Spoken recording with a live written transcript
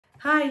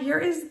Hi, here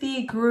is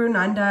the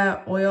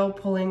GuruNanda oil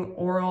pulling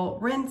oral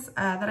rinse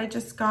that I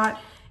just got.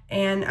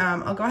 And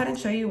I'll go ahead and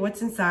show you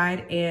what's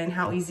inside and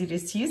how easy it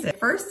is to use it.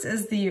 First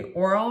is the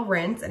oral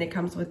rinse, and it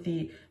comes with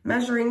the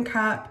measuring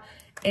cup.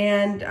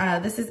 And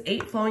this is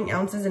 8 flowing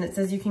ounces, and it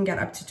says you can get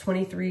up to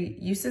 23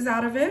 uses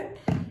out of it.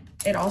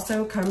 It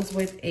also comes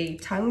with a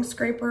tongue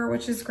scraper,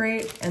 which is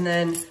great, and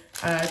then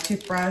a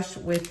toothbrush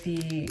with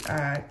the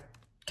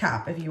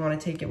cap if you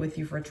want to take it with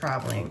you for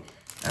traveling.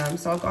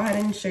 So I'll go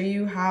ahead and show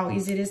you how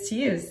easy it is to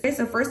use. Okay,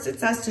 so first it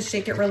says to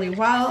shake it really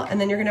well,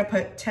 and then you're gonna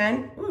put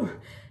 10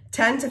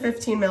 to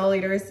 15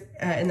 milliliters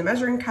in the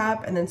measuring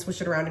cup and then swish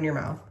it around in your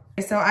mouth.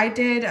 Okay, so I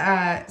did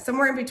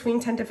somewhere in between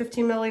 10 to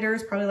 15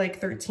 milliliters, probably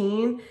like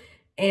 13.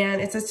 And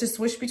it says to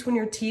swish between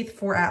your teeth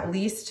for at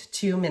least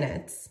 2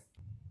 minutes.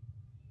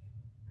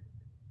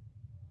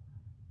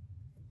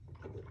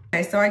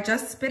 Okay, so I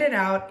just spit it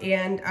out,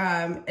 and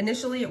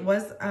initially it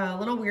was a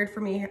little weird for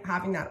me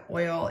having that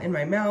oil in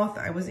my mouth.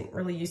 I wasn't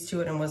really used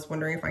to it and was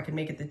wondering if I could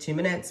make it the 2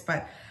 minutes,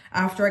 but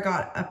after I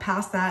got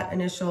past that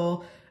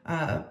initial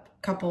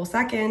couple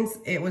seconds,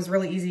 it was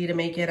really easy to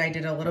make it. I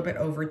did a little bit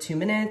over 2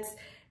 minutes,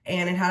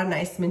 and it had a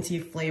nice minty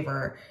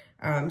flavor.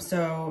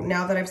 So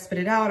now that I've spit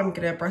it out, I'm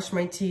gonna brush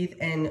my teeth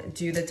and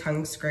do the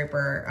tongue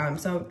scraper.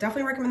 So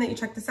definitely recommend that you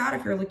check this out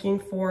if you're looking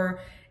for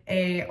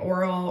a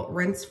oral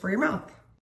rinse for your mouth.